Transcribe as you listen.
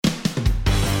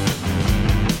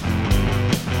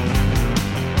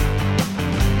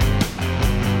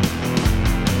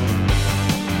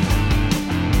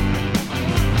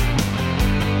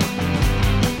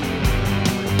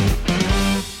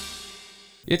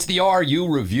It's the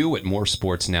RU Review at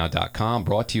moresportsnow.com,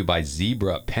 brought to you by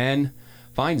Zebra Pen.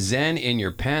 Find Zen in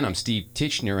your pen. I'm Steve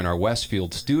Titchener in our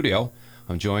Westfield studio.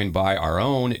 I'm joined by our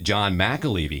own John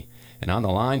McAlevey. And on the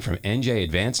line from NJ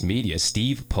Advanced Media,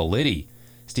 Steve Politi.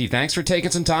 Steve, thanks for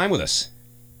taking some time with us.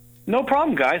 No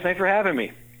problem, guys. Thanks for having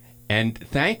me. And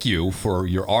thank you for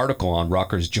your article on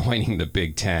Rutgers joining the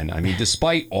Big Ten. I mean,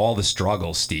 despite all the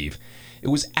struggles, Steve, it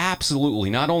was absolutely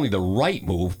not only the right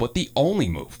move, but the only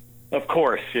move. Of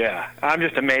course, yeah. I'm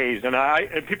just amazed.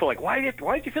 And people are like, why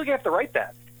did you feel like you have to write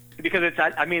that? Because it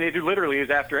literally is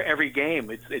after every game.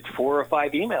 It's 4 or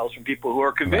 5 emails from people who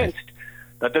are convinced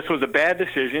that this was a bad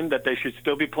decision, that they should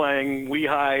still be playing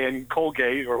Lehigh and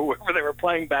Colgate or whoever they were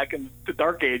playing back in the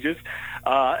dark ages,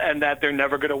 and that they're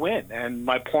never going to win. And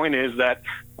my point is that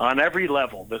on every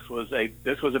level, this was a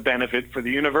benefit for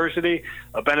the university,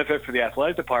 a benefit for the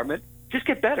athletic department. Just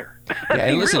get better. Yeah,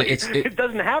 and listen, really, it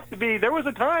doesn't have to be. There was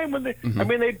a time when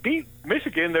they beat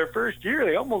Michigan their first year.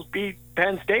 They almost beat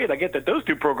Penn State. I get that those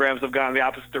two programs have gone in the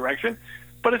opposite direction,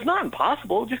 but it's not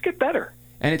impossible. Just get better.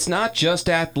 And it's not just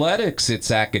athletics,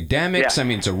 it's academics. Yeah. I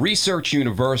mean, it's a research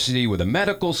university with a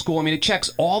medical school. I mean, it checks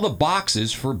all the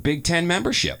boxes for Big Ten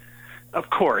membership. Of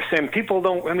course, and people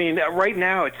don't. I mean, right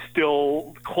now it's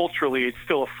still culturally, it's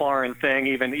still a foreign thing.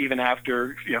 Even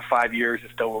after 5 years,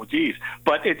 it's still geez.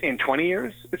 But in 20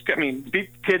 years,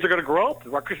 kids are going to grow up.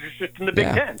 Rutgers is just in the Big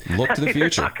Ten. Look to the future.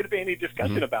 There's not going to be any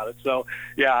discussion about it. So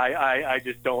yeah, I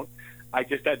just don't. I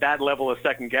just at that level of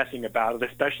second guessing about it,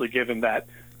 especially given that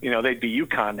they'd be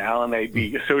UConn now and they'd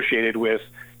be associated with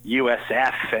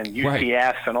USF and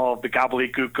UCF and all of the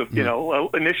gobbledygook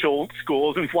of initial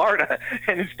schools in Florida,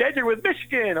 and instead you're with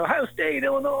Michigan, Ohio State,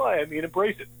 Illinois. I mean,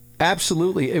 embrace it.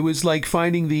 Absolutely, it was like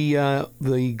finding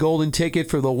the golden ticket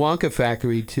for the Wonka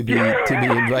factory to be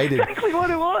invited. Exactly what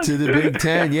it was. To the Big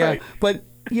Ten. Yeah, Right. But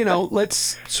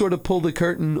let's sort of pull the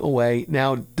curtain away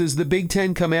now. Does the Big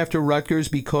Ten come after Rutgers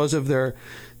because of their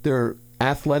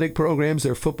athletic programs,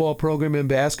 their football program and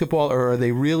basketball, or are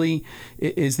they really,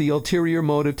 is the ulterior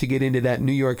motive to get into that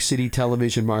New York City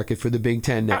television market for the Big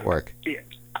Ten network?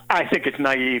 I think it's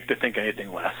naive to think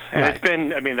anything less. And It's been,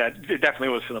 that it definitely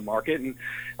was for the market, and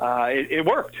it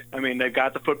worked. I mean, they've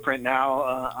got the footprint now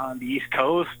on the East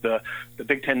Coast. The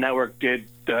Big Ten network has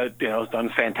done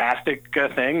fantastic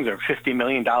things. They're $50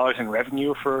 million in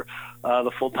revenue for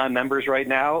the full-time members right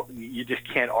now. You just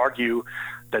can't argue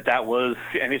that was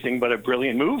anything but a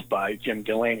brilliant move by Jim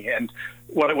Delaney. And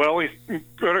what always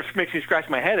makes me scratch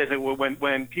my head is that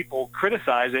when people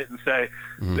criticize it and say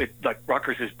like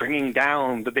Rutgers is bringing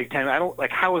down the Big Ten, I don't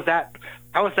like how is that?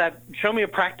 Show me a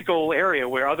practical area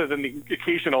where, other than the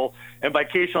occasional, and by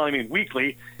occasional I mean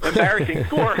weekly, embarrassing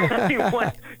score. I mean,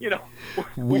 what's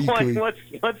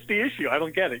the issue? I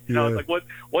don't get it. It's like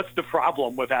what's the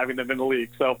problem with having them in the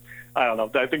league? So I don't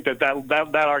know. I think that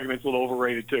argument's a little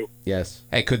overrated too. Yes.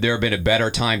 Hey, could there have been a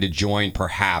better time to join?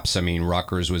 Perhaps. I mean,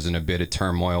 Rutgers was in a bit of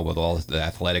turmoil with all the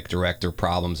athletic director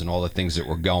problems and all the things that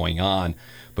were going on.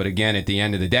 But again, at the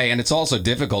end of the day, and it's also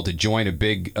difficult to join the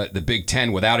Big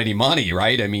Ten without any money,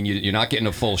 right? I mean, you're not getting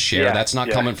a full share. Yeah, That's not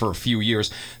coming for a few years.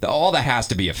 All that has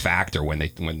to be a factor when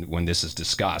this is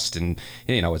discussed, and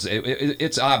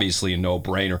it's obviously a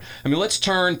no-brainer. I mean, let's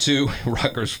turn to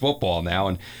Rutgers football now,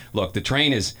 and look, the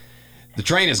train has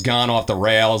gone off the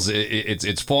rails.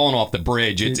 It's fallen off the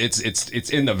bridge. It's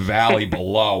in the valley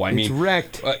below. I mean, it's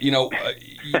wrecked.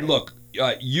 Look,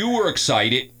 you were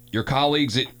excited. Your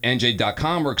colleagues at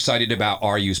NJ.com were excited about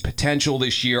RU's potential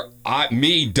this year.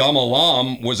 Me, dumb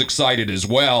alum, was excited as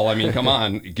well. I mean, come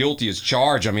on, guilty as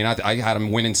charged. I mean, I had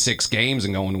them winning 6 games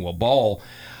and going to a bowl.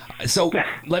 So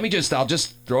I'll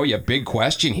just throw you a big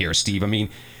question here, Steve. I mean,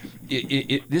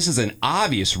 this is an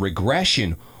obvious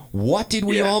regression. What did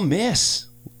we all miss?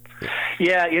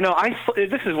 Yeah,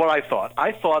 this is what I thought.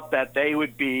 I thought that they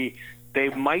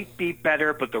might be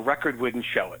better, but the record wouldn't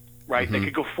show it. Right, They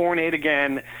could go 4-8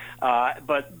 again,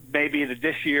 but maybe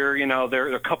this year, there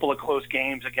are a couple of close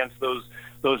games against those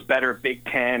better Big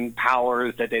Ten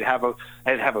powers that they'd have a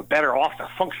better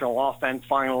functional offense.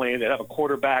 Finally, they'd have a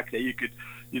quarterback that you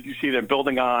see they're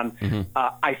building on.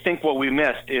 I think what we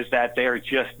missed is that they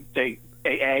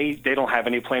don't have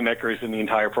any playmakers in the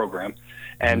entire program,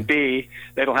 and B,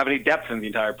 they don't have any depth in the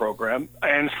entire program,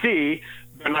 and C,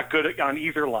 they're not good on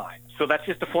either line. So that's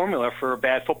just the formula for a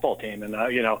bad football team. And,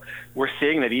 we're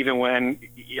seeing that even when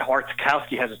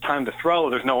Hartzkowski has his time to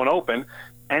throw, there's no one open,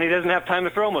 and he doesn't have time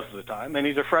to throw most of the time. And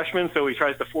he's a freshman, so he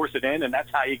tries to force it in, and that's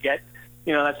how you get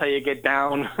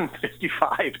down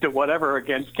 55 to whatever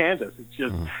against Kansas. It's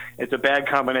just it's a bad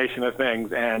combination of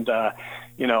things. And,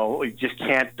 we just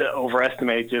can't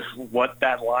overestimate just what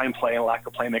that line play and lack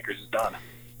of playmakers has done.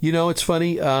 You know, it's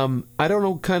funny. I don't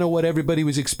know kind of what everybody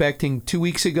was expecting. 2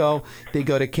 weeks ago, they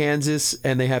go to Kansas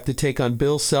and they have to take on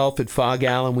Bill Self at Fog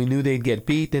Allen. We knew they'd get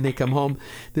beat. Then they come home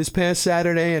this past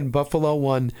Saturday, and Buffalo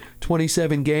won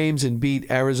 27 games and beat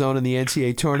Arizona in the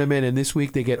NCAA tournament. And this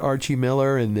week they get Archie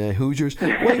Miller and the Hoosiers.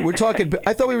 Wait, we're talking.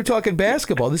 I thought we were talking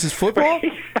basketball. This is football.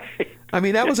 I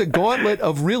mean, that was a gauntlet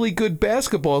of really good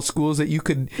basketball schools that you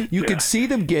could see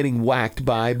them getting whacked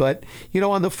by. But, you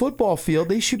know, on the football field,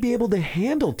 they should be able to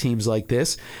handle teams like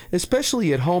this,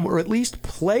 especially at home, or at least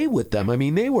play with them. I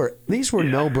mean, these were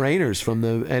no-brainers from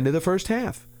the end of the first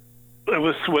half. It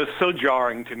was so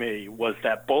jarring to me was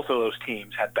that both of those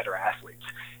teams had better athletes.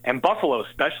 And Buffalo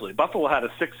especially. Buffalo had a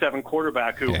 6'7"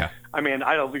 quarterback who, I mean,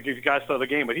 I don't think you guys saw the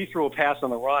game, but he threw a pass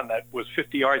on the run that was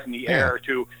 50 yards in the air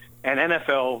to an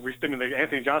NFL,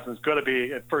 Anthony Johnson's going to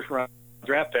be a first-round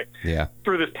draft pick. Yeah.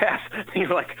 Through this pass, and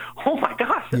you're like, oh my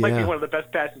gosh, that might be one of the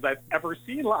best passes I've ever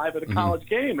seen live at a college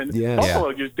game, and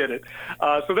Buffalo just did it.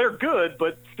 So they're good,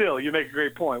 but still, you make a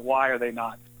great point. Why are they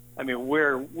not? I mean,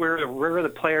 where are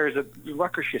the players that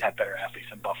Rutgers should have better athletes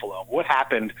than Buffalo? What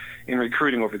happened in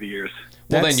recruiting over the years?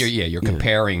 Well, then you're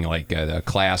comparing like a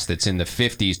class that's in the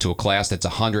 50s to a class that's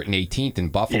 118th in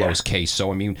Buffalo's case.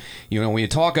 So I mean, you know, when you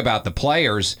talk about the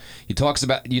players, you talk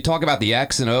about the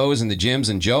X and O's and the Jims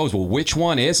and Joes. Well, which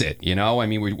one is it? You know, I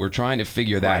mean, we're trying to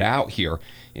figure that out here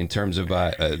in terms of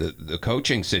the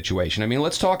coaching situation. I mean,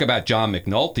 let's talk about John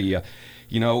McNulty.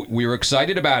 You know, we were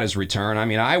excited about his return. I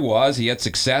mean, I was. He had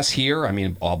success here. I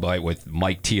mean, albeit with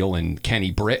Mike Teal and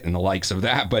Kenny Britt and the likes of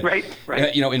that. But,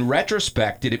 you know, in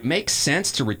retrospect, did it make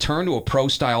sense to return to a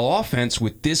pro-style offense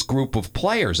with this group of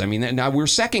players? I mean, now we're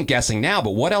second-guessing now,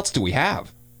 but what else do we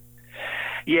have?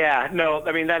 Yeah, no,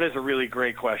 I mean, that is a really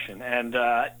great question. And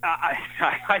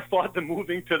I thought the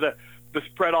moving to the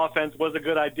spread offense was a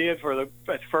good idea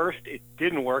at first. It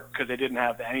didn't work because they didn't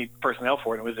have any personnel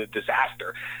for it. It was a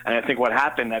disaster. And I think what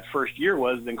happened that first year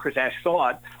was then Chris Ash saw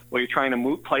it, where you're trying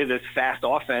to play this fast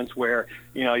offense where,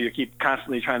 you know, you keep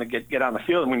constantly trying to get on the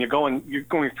field. And when you're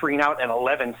going 3 and out in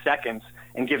 11 seconds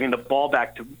and giving the ball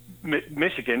back to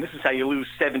Michigan, this is how you lose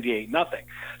 78-0.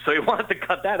 So he wanted to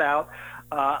cut that out.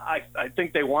 I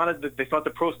think they thought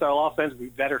the pro-style offense would be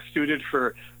better suited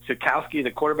for Sikowski,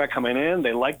 the quarterback coming in.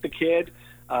 They liked the kid.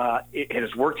 It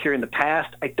has worked here in the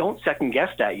past. I don't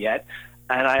second-guess that yet.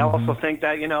 And I also think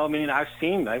that, you know, I mean, I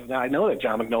know that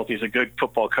John McNulty is a good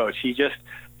football coach. He's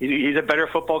a better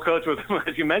football coach,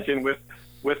 as you mentioned,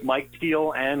 with Mike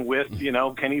Teal and with, you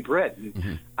know, Kenny Britt.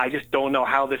 I just don't know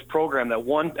how this program at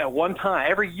one time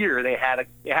every year they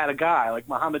had a guy like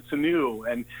Mohamed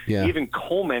Sanu and even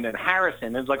Coleman and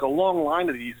Harrison. There's like a long line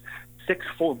of these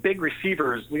 6'4" big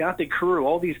receivers, Leonte Carew,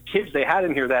 all these kids they had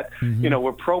in here that you know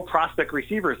were pro prospect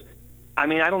receivers. I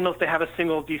mean, I don't know if they have a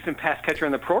single decent pass catcher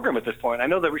in the program at this point. I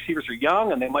know the receivers are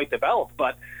young and they might develop,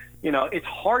 but you know it's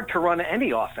hard to run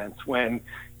any offense when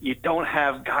you don't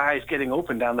have guys getting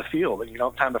open down the field and you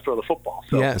don't have time to throw the football.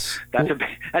 So that's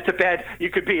a bad.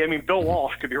 You could be. I mean, Bill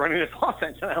Walsh could be running this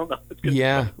offense. And I don't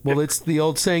know. Well, it's the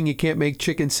old saying: you can't make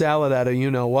chicken salad out of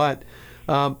you know what.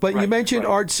 But you mentioned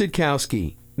Art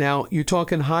Sitkowski. Now you're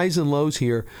talking highs and lows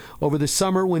here over the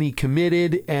summer when he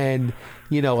committed, and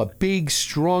you know a big,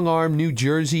 strong-arm New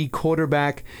Jersey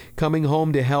quarterback coming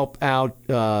home to help out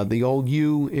the old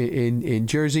U in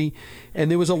Jersey,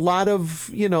 and there was a lot of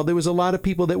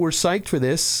people that were psyched for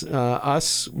this,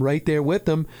 us right there with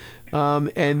them.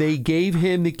 And they gave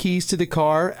him the keys to the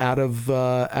car out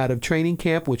of training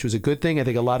camp, which was a good thing. I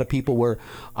think a lot of people were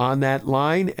on that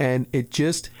line, and it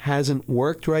just hasn't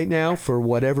worked right now for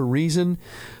whatever reason.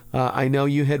 I know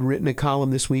you had written a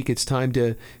column this week. It's time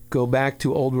to go back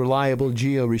to old reliable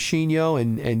Gio Ricchino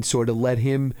and sort of let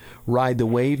him ride the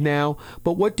wave now.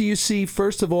 But what do you see,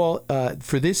 first of all,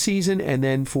 for this season and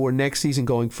then for next season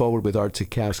going forward with Art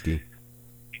Sitkowski?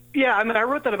 Yeah, I mean, I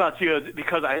wrote that about Gio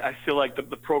because I feel like the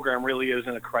program really is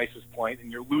in a crisis point, and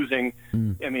you're losing.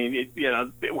 I mean,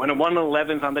 when a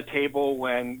 1-11's on the table,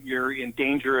 when you're in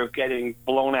danger of getting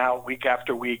blown out week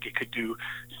after week, it could do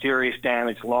serious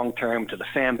damage long term to the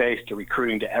fan base, to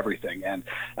recruiting, to everything. And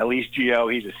at least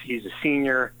Gio, he's a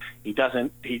senior. He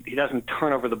doesn't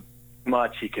turn over the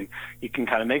much. He can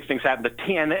kind of make things happen. The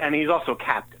team, and he's also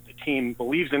captain. The team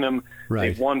believes in him. Right.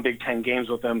 They've won Big Ten games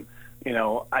with him. You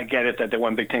know, I get it that they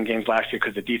won Big Ten games last year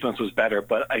because the defense was better,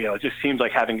 but you know, it just seems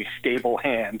like having a stable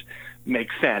hand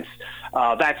makes sense.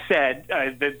 That said,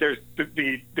 there's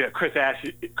the Chris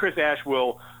Ash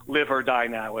will live or die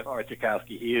now with Art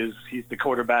Sitkowski. He's the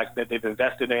quarterback that they've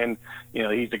invested in. You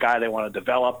know, he's the guy they want to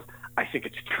develop. I think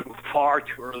it's far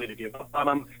too early to give up on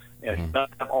him. He doesn't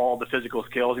have all the physical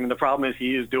skills. I mean, the problem is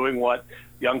he is doing what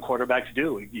young quarterbacks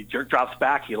do. He drops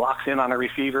back, he locks in on a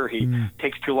receiver, he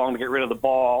takes too long to get rid of the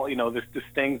ball. There's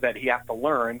things that he has to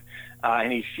learn,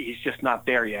 and he's just not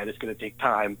there yet. It's going to take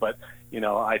time, but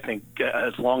I think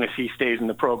as long as he stays in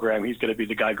the program, he's going to be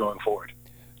the guy going forward.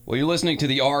 Well, you're listening to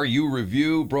the RU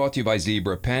Review, brought to you by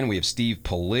Zebra Pen. We have Steve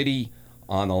Politi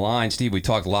on the line. Steve, we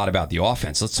talked a lot about the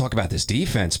offense. Let's talk about this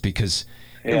defense, because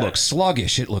it looks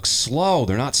sluggish. It looks slow.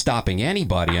 They're not stopping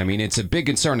anybody. I mean, it's a big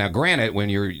concern. Now, granted, when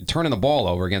you're turning the ball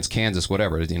over against Kansas,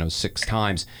 whatever, 6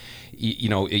 times,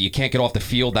 you can't get off the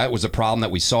field. That was a problem that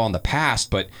we saw in the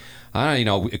past, but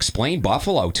explain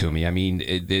Buffalo to me. I mean,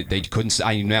 they couldn't.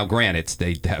 Now, granted,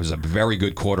 that was a very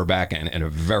good quarterback and a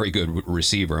very good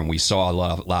receiver, and we saw a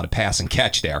lot of pass and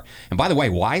catch there. And by the way,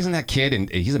 why isn't that kid? And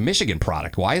he's a Michigan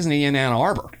product. Why isn't he in Ann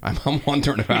Arbor? I'm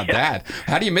wondering about that.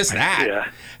 How do you miss that?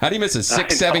 Yeah. How do you miss a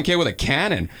 6'7" kid with a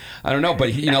cannon? I don't know,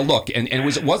 but look, and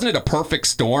wasn't it a perfect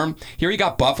storm? Here you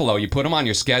got Buffalo. You put them on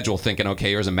your schedule, thinking, okay,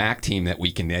 here's a MAC team that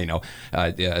we can,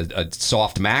 a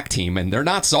soft MAC team, and they're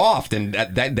not soft, and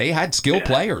they had skilled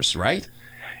players, right?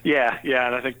 Yeah,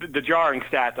 and I think the jarring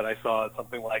stat that I saw is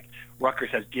something like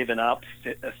Rutgers has given up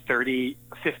 15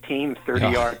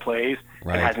 30-yard plays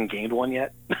and hasn't gained one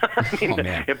yet. I mean,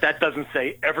 if that doesn't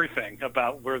say everything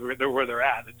about where they're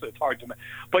at, it's hard to.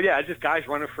 But yeah, it's just guys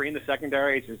running free in the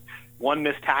secondary. It's just one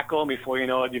missed tackle, and before you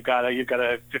know it, you've got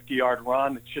a 50-yard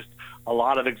run. It's just a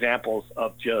lot of examples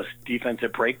of just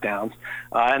defensive breakdowns,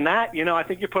 and that I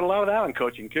think you put a lot of that on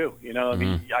coaching too. I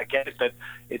mean, I get it that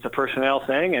it's a personnel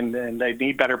thing, and they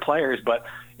need better players, but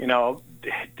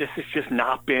this has just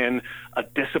not been a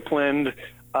disciplined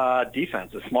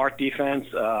defense, a smart defense,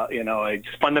 a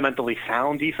fundamentally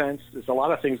sound defense. There's a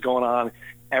lot of things going on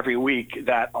every week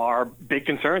that are big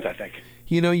concerns, I think.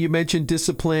 You mentioned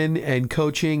discipline and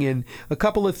coaching, and a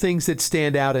couple of things that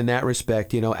stand out in that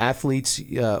respect. Athletes,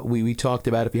 we talked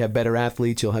about, if you have better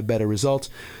athletes, you'll have better results.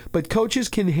 But coaches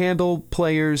can handle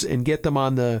players and get them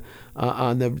on the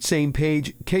same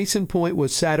page. Case in point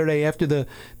was Saturday after the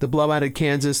blowout at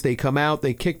Kansas. They come out,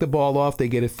 they kick the ball off, they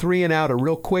get a 3-and-out, a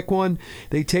real quick one.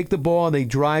 They take the ball and they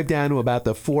drive down to about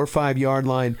the 4 or 5 yard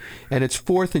line, and it's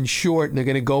 4th and short, and they're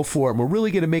going to go for it. And we're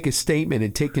really going to make a statement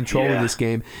and take control of this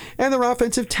game. And their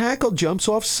offensive tackle jumps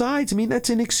off sides. I mean, that's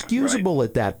inexcusable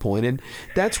at that point. And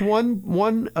that's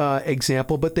one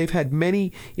example. But they've had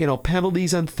many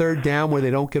penalties on 3rd down where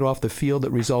they don't get off the field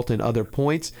that result in other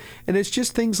points. And it's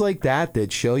just things like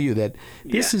that show you that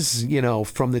this is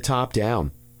from the top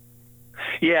down.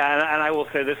 Yeah, and I will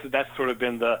say that's sort of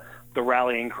been the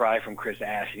rallying cry from Chris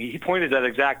Ash. He pointed that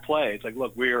exact play. It's like,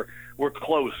 look, we're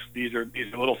close. These are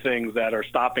little things that are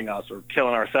stopping us or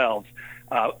killing ourselves.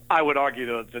 I would argue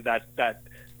though that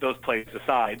those plays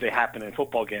aside, they happen in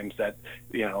football games that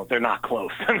they're not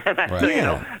close.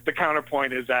 The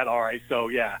counterpoint is that, all right, so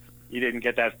you didn't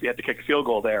get that. You had to kick a field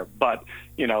goal there, but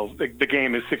the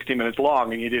game is 60 minutes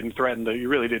long, and you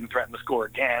really didn't threaten to score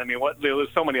again. I mean, there's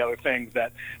so many other things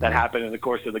that happen in the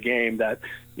course of the game that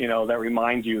that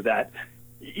remind you that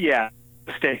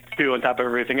mistakes too on top of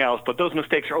everything else, but those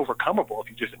mistakes are overcomable if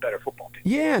you're just a better football team.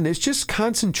 Yeah, and it's just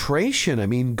concentration. I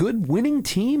mean, good winning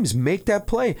teams make that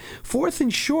play. 4th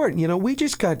and short, we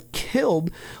just got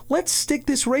killed. Let's stick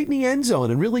this right in the end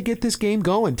zone and really get this game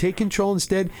going. Take control.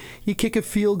 Instead, you kick a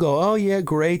field goal. Oh yeah,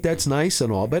 great, that's nice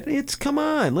and all, but come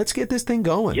on, let's get this thing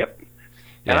going. Yep.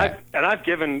 Yeah. And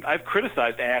I've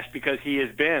criticized Ash because he has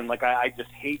been like, I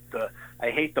just hate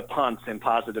the punts in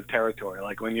positive territory.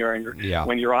 Like when you're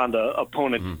on the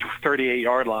opponent's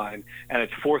 38-yard line and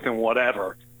it's 4th and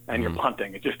whatever, and you're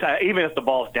punting. It just even if the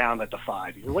ball's down at the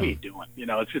 5, what are you doing?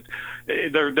 It's just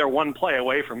they're one play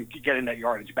away from getting that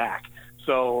yardage back.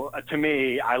 So to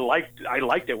me, I liked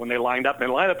it when they lined up. They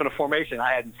lined up in a formation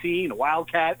I hadn't seen, a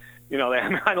wildcat.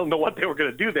 I don't know what they were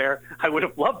going to do there. I would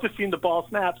have loved to have seen the ball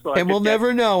snap. We'll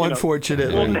never know,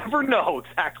 unfortunately. We'll never know,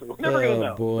 exactly. We're never going to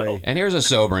know. Boy. And here's a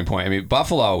sobering point. I mean,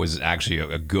 Buffalo was actually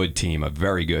a good team, a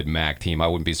very good MAC team. I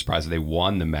wouldn't be surprised if they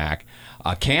won the MAC.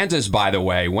 Kansas, by the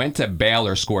way, went to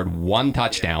Baylor, scored 1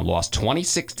 touchdown, lost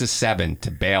 26-7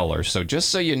 to Baylor. So just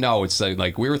so you know, it's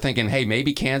like we were thinking, hey,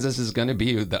 maybe Kansas is going to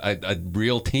be a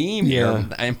real team here.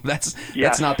 And that's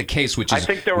not the case. I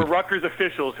think there were Rutgers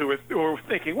officials who were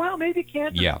thinking, well, maybe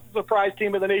Kansas is the surprise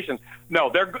team of the nation. No,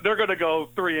 they're going to go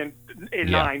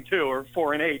 3-9 too, or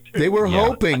 4-8. They were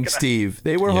hoping, Steve.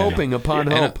 They were hoping upon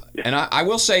hope. And I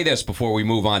will say this before we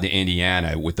move on to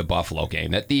Indiana with the Buffalo game,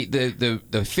 that the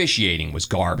officiating was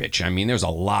garbage. I mean, there's a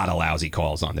lot of lousy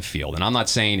calls on the field, and I'm not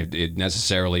saying it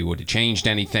necessarily would have changed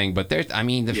anything, but the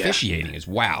officiating is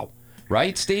wow.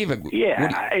 right, Steve?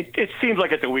 Yeah, it seems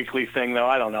like it's a weekly thing, though.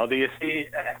 I don't know. Do you see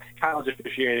college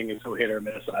officiating is so hit or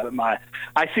miss?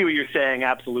 I see what you're saying,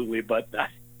 absolutely, but that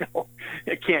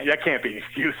can't be an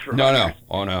excuse for no.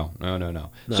 Oh no.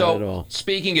 Not So at all.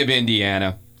 speaking of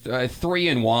Indiana,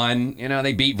 3-1.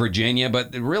 They beat Virginia,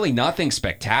 but really nothing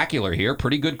spectacular here.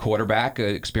 Pretty good quarterback,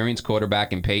 experienced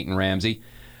quarterback in Peyton Ramsey.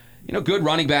 Good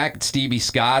running back, Stevie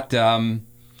Scott.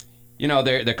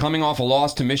 They're coming off a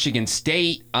loss to Michigan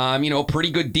State.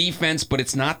 Pretty good defense, but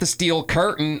it's not the steel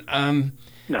curtain.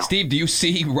 No. Steve, do you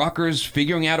see Rutgers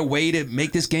figuring out a way to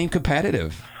make this game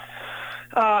competitive?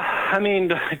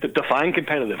 Define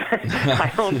competitive.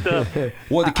 I don't.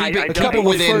 Well, to keep a couple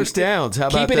of first downs. How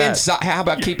about that? Inside, how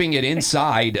about keeping it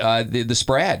inside the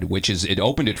spread, which is it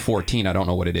opened at 14. I don't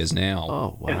know what it is now.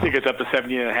 Oh, wow. I think it's up to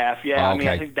 17.5. Yeah, Okay.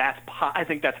 I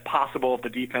think that's possible if the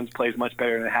defense plays much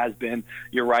better than it has been.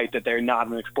 You're right that they're not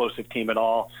an explosive team at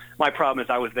all. My problem is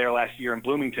I was there last year in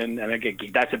Bloomington, and again,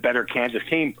 that's a better Kansas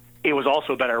team. It was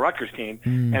also a better Rutgers team,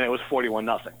 and it was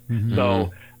 41-0. Mm-hmm.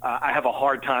 So. I have a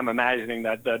hard time imagining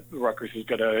that Rutgers is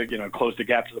going to, close the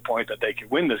gap to the point that they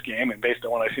could win this game. And based on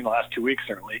what I've seen the last 2 weeks,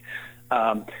 certainly,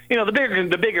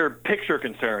 the bigger picture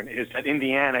concern is that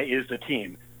Indiana is the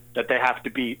team that they have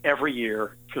to beat every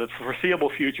year for the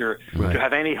foreseeable future to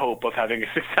have any hope of having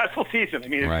a successful season. I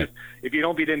mean, it's just, if you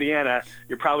don't beat Indiana,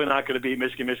 you're probably not going to beat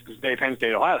Michigan State, Penn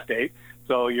State, Ohio State.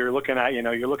 So you're looking at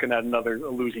another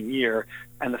losing year,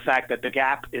 and the fact that the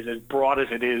gap is as broad as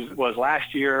it was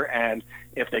last year, and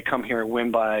if they come here and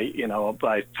win by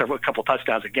a couple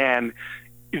touchdowns again,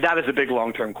 that is a big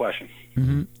long-term question.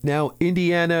 Mm-hmm. Now,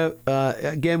 Indiana,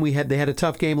 again, they had a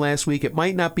tough game last week. It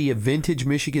might not be a vintage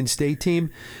Michigan State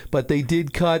team, but they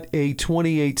did cut a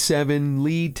 28-7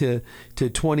 lead to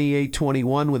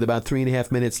 28-21 with about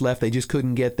 3.5 minutes left. They just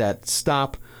couldn't get that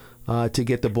stop to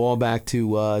get the ball back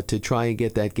to try and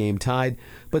get that game tied.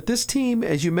 But this team,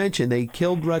 as you mentioned, they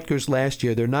killed Rutgers last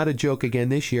year. They're not a joke again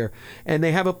this year. And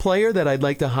they have a player that I'd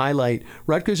like to highlight.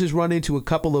 Rutgers has run into a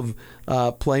couple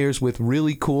of players with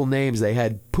really cool names. They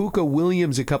had Puka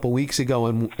Williams a couple weeks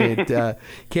ago at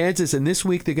Kansas, and this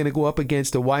week they're going to go up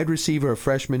against a wide receiver, a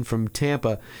freshman from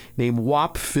Tampa named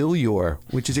Whop Philyor,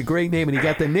 which is a great name. And he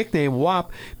got the nickname Whop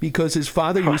because his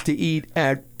father used to eat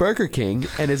at Burger King,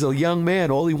 and as a young man,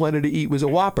 all he wanted to eat was a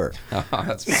Whopper.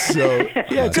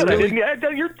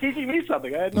 You're teaching me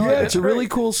something. I had no idea. It's a really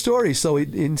cool story. So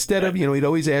instead of, he'd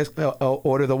always ask,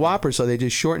 order the Whopper, so they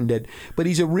just shortened it. But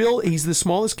he's the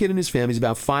smallest kid in his family. He's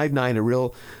about 5'9", a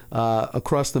real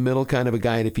across the middle kind of a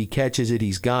guy, and if he catches it,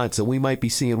 he's gone. So we might be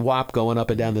seeing Whop going up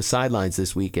and down the sidelines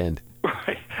this weekend.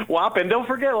 Right. Whop, and don't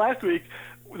forget last week,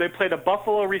 they played a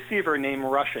Buffalo receiver named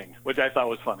Rushing, which I thought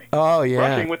was funny. Oh, yeah.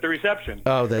 Rushing with the reception.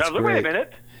 Oh, that's great. Wait a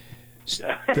minute.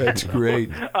 That's great.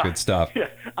 Good stuff. Yeah,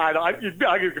 I'll be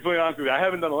completely honest with you. I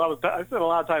haven't done a lot of time. I spent a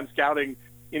lot of time scouting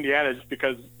Indiana just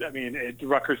because,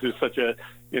 Rutgers is such a,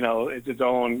 it's its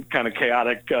own kind of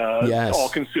chaotic,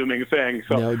 all-consuming thing.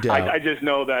 So no doubt. I just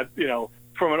know that,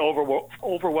 from an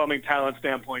overwhelming talent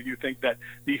standpoint, you think that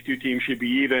these two teams should be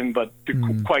even, but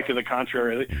quite to the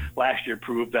contrary, last year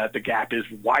proved that the gap is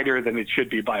wider than it should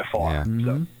be by far. Yeah. Mm-hmm.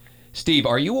 So. Steve,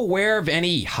 are you aware of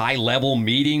any high-level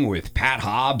meeting with Pat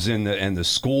Hobbs and the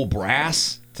school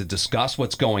brass to discuss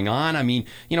what's going on? I mean,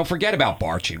 forget about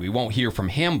Barchi. We won't hear from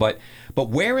him, but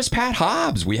where is Pat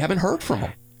Hobbs? We haven't heard from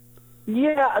him.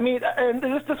 Yeah, and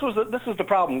this was the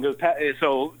problem.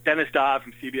 So Dennis Dodd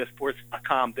from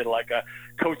CBSSports.com did like a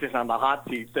coaches on the hot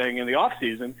seat thing in the off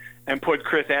season and put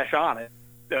Chris Ash on it.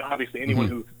 Obviously, anyone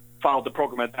who followed the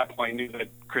program at that point knew that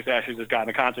Chris Ash has gotten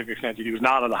a contract extension. He was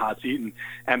not on the hot seat,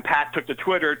 and Pat took to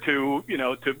Twitter to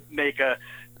make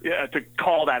to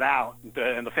call that out,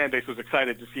 and the fan base was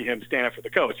excited to see him stand up for the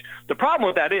coach. The problem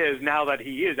with that is now that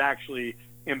he is actually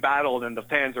embattled and the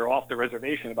fans are off the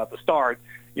reservation about the start,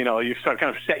 you start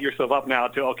kind of set yourself up now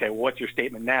to, okay, well, what's your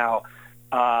statement now?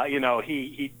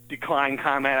 He declined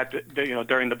comment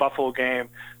during the Buffalo game.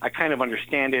 I kind of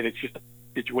understand it. It's just a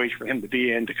situation for him to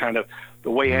be in, to kind of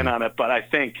weigh in on it. But I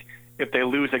think if they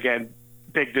lose again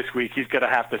big this week, he's going to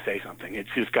have to say something. It's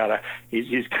just got to.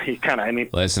 He's kind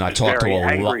of. Listen, I talked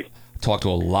to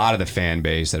a lot of the fan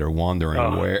base that are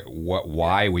wondering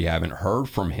why we haven't heard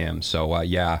from him. So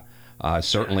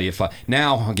certainly, if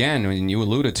now again, when you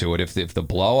alluded to it, if the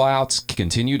blowouts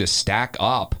continue to stack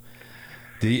up,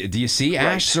 do you see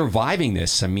Ash surviving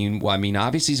this? I mean,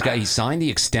 obviously he signed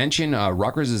the extension.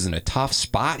 Rutgers is in a tough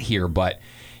spot here, but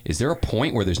is there a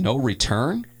point where there's no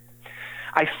return?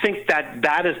 I think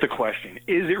that is the question.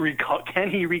 Can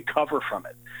he recover from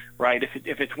it? Right?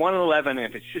 If it's 1-11, and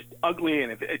if it's just ugly,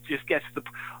 and if it just gets the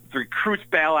recruits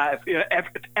bail out, if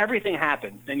everything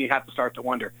happens, then you have to start to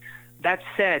wonder. that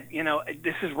said,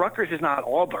 Rutgers is not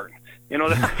Auburn.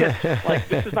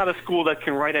 This is not a school that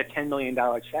can write a $10 million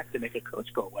check to make a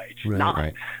coach go away. It's not.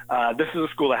 Right. This is a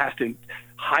school that has to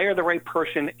hire the right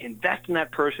person, invest in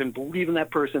that person, believe in that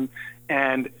person,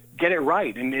 and get it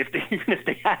right. And even if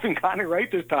they haven't gotten it right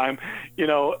this time,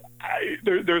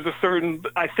 there's a certain.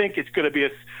 I think it's going to be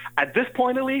at this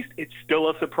point at least, it's still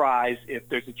a surprise if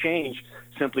there's a change,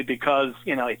 simply because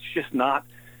it's just not.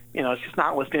 It's just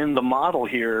not within the model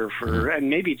here and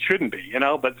maybe it shouldn't be,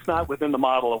 but it's not within the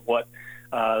model of what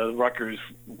Rutgers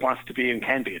wants to be and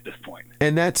can be at this point.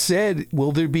 And that said,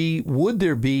 would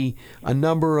there be a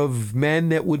number of men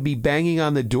that would be banging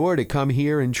on the door to come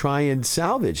here and try and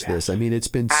salvage this? I mean, it's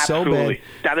been Absolutely. so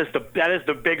bad. That is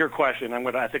the bigger question.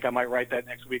 I think I might write that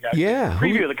next week. Yeah.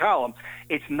 Preview of the column.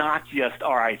 It's not just,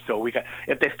 all right, so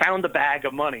if they found a bag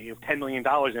of money of $10 million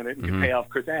in it and could pay off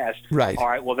Chris Ash, right. All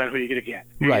right, well, then who are you going to get?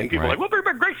 Right. And people are like, well, bring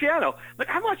back Greg Schiano. Like,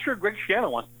 I'm not sure Greg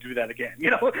Schiano wants to do that again.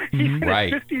 He's in his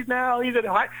 50s now. He's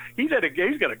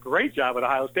got a great job at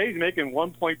Ohio State. He's making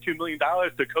 $1.2 million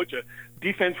to coach a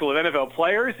defense full of NFL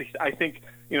players. I think,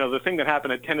 the thing that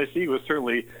happened at Tennessee was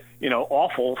certainly,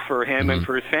 awful for him and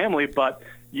for his family, but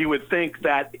you would think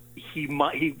that he'd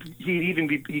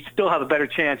still have a better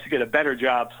chance to get a better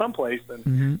job someplace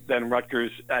than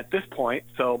Rutgers at this point.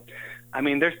 So, I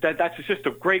mean, that's just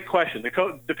a great question.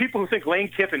 The people who think Lane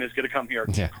Kiffin is going to come here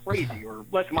are crazy, or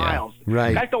Les Miles.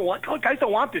 Right. Guys don't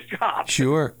want this job.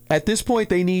 Sure. At this point,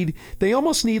 they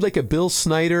almost need like a Bill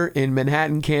Snyder in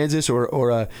Manhattan, Kansas, or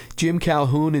a Jim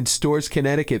Calhoun in Storrs,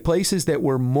 Connecticut, places that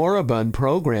were moribund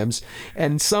programs,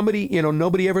 and somebody,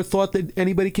 nobody ever thought that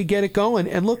anybody could get it going.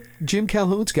 And look, Jim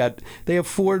Calhoun's they have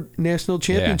 4 national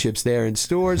championships there in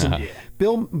Storrs, and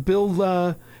Bill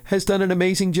has done an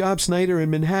amazing job, Snyder in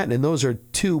Manhattan, and those are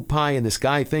 2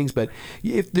 pie-in-the-sky things. But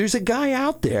if there's a guy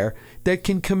out there that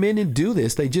can come in and do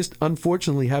this, they just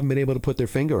unfortunately haven't been able to put their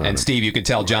finger on it. And Steve, you can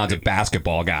tell John's a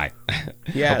basketball guy.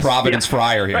 Yes. A Providence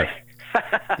Friar here. Right.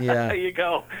 Yeah, there you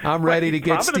go. I'm ready to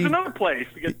get Providence Steve. Another place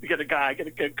to get a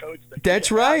good coach.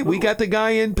 That's right. We got the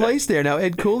guy in place there now.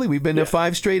 Ed Cooley. We've been to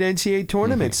 5 straight NCAA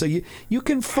tournaments, so you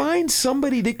can find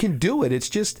somebody that can do it. It's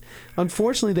just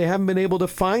unfortunately they haven't been able to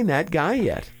find that guy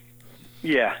yet.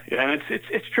 Yeah, and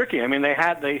it's tricky. I mean, they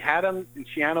had him, and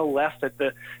Schiano left at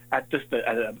a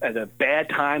bad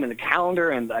time in the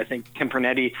calendar, and I think Tim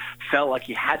Pernetti felt like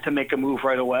he had to make a move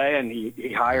right away, and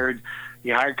he hired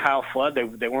Kyle Flood. They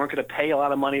weren't going to pay a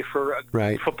lot of money for a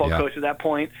football coach at that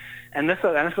point, and that's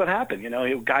what happened.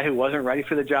 A guy who wasn't ready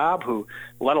for the job, who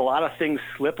let a lot of things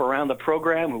slip around the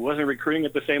program, who wasn't recruiting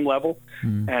at the same level,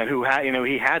 and who had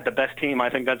he had the best team. I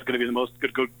think that's going to be the most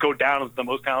go down as the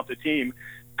most talented team.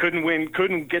 Couldn't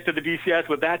get to the BCS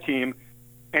with that team,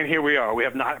 and here we are. We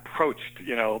have not approached,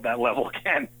 that level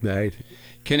again. Right.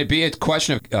 Can it be a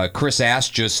question of Chris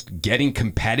Ash just getting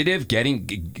competitive,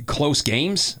 getting close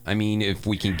games? I mean, if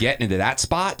we can get into that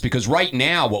spot, because right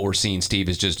now what we're seeing, Steve,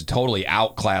 is just a totally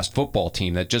outclassed football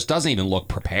team that just doesn't even look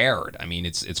prepared. I mean,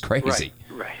 it's crazy.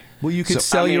 Right. Well, you could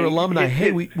tell your alumni,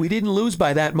 hey, we didn't lose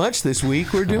by that much this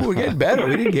week. We're getting better.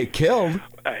 We didn't get killed.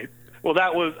 Right. Well,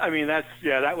 that would have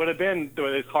been.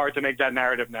 It's hard to make that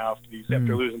narrative now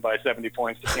after losing by 70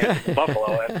 points to Kansas and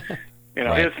Buffalo. And,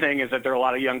 his thing is that there are a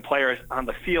lot of young players on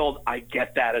the field. I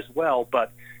get that as well,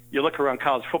 but you look around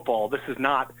college football. This is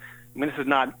not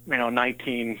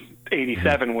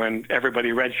 1987 when everybody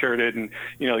redshirted and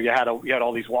you had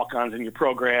all these walk-ons in your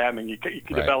program and you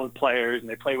develop players and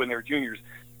they play when they were juniors.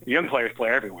 Young players play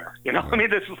everywhere. I mean,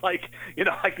 this is like,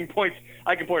 I can point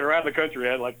around the country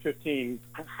at like 15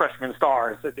 freshman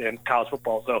stars in college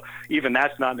football. So even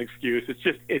that's not an excuse. It's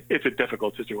just it's a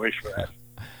difficult situation for that.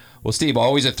 Well, Steve,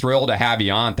 always a thrill to have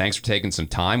you on. Thanks for taking some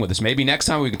time with us. Maybe next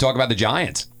time we can talk about the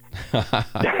Giants. They're going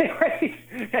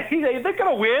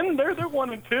to win. They're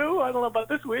 1-2. I don't know about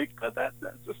this week, but that's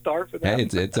a start for them. Hey,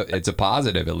 it's a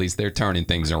positive. At least they're turning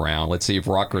things around. Let's see if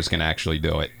Rutgers can actually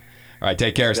do it. All right,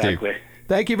 take care, exactly. Steve.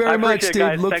 Thank you very much, Steve.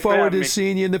 Guys. Look Thanks forward to me.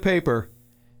 seeing you in the paper.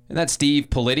 And that's Steve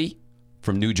Politi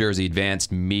from New Jersey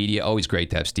Advanced Media. Always great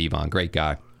to have Steve on. Great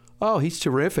guy. Oh, he's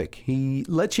terrific. He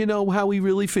lets you know how he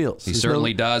really feels. He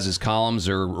certainly does. His columns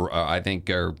are, I think,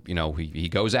 he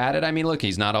goes at it. I mean, look,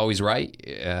 he's not always right.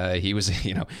 He was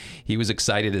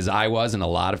excited as I was, and a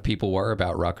lot of people were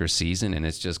about Rutgers' season, and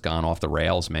it's just gone off the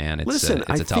rails, man. It's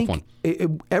a tough one.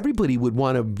 Everybody would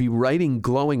want to be writing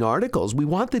glowing articles. We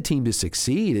want the team to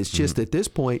succeed. It's just at this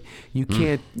point you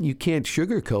can't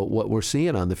sugarcoat what we're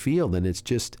seeing on the field, and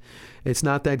it's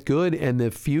not that good. And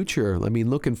the future, I mean,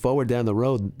 looking forward down the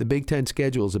road, the Big Ten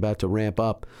schedule is about to ramp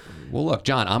up. Well, look,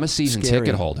 John, I'm a season Scary.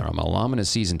 ticket holder. I'm an alum and a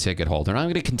season ticket holder, and I'm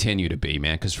going to continue to be,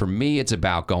 man, because for me, it's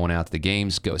about going out to the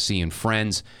games, go seeing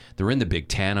friends. They're in the Big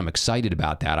Ten. I'm excited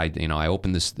about that. I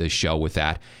opened this show with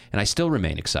that, and I still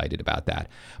remain excited about that.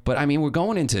 But, I mean, we're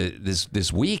going into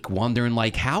this week wondering,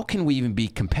 like, how can we even be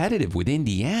competitive with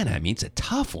Indiana? I mean, it's a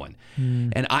tough one.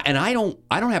 And I don't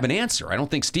have an answer. I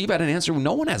don't think Steve had an answer.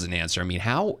 No one has an answer. I mean,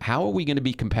 how are we going to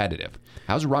be competitive?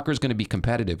 How's Rutgers going to be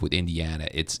competitive with Indiana?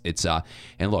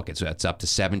 And look, it's up to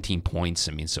 17 points.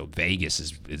 I mean, so Vegas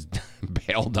is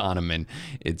bailed on them, and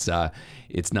it's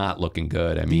not looking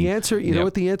good. I mean, The answer, you know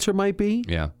what the answer might be?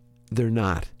 Yeah, they're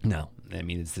not. no. I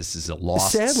mean, this is a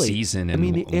lost Sadly, season. And I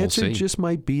mean, the we'll answer see. just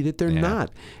might be that they're not.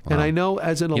 And I know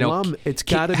as an alum, it's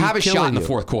got to be have a shot in the you.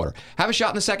 fourth quarter. Have a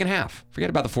shot in the second half. Forget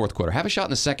about the fourth quarter. Have a shot in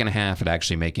the second half at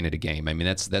actually making it a game. I mean,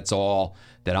 that's all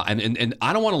that. And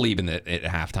I don't want to leave at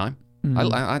halftime.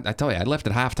 Mm-hmm. I tell you, I left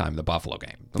at halftime the Buffalo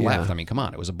game. I mean, come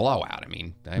on, it was a blowout. I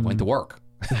mean, I went to work.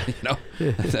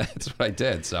 That's what I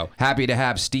did. So happy to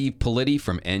have Steve Politi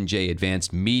from NJ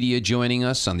Advanced Media joining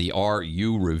us on the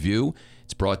RU Review.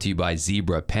 It's brought to you by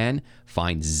Zebra Pen.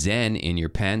 Find Zen in your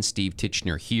pen. Steve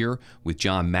Titchener here with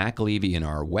John McAlevey in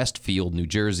our Westfield, New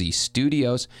Jersey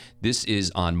studios. This is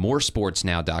on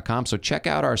moresportsnow.com. So check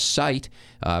out our site,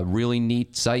 really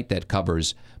neat site that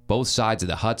covers both sides of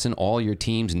the Hudson, all your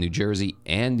teams in New Jersey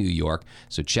and New York.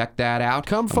 So check that out.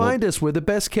 Come find us. We're the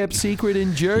best kept secret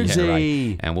in Jersey. Yeah,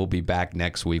 right. And we'll be back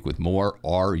next week with more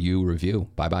RU Review.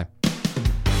 Bye-bye.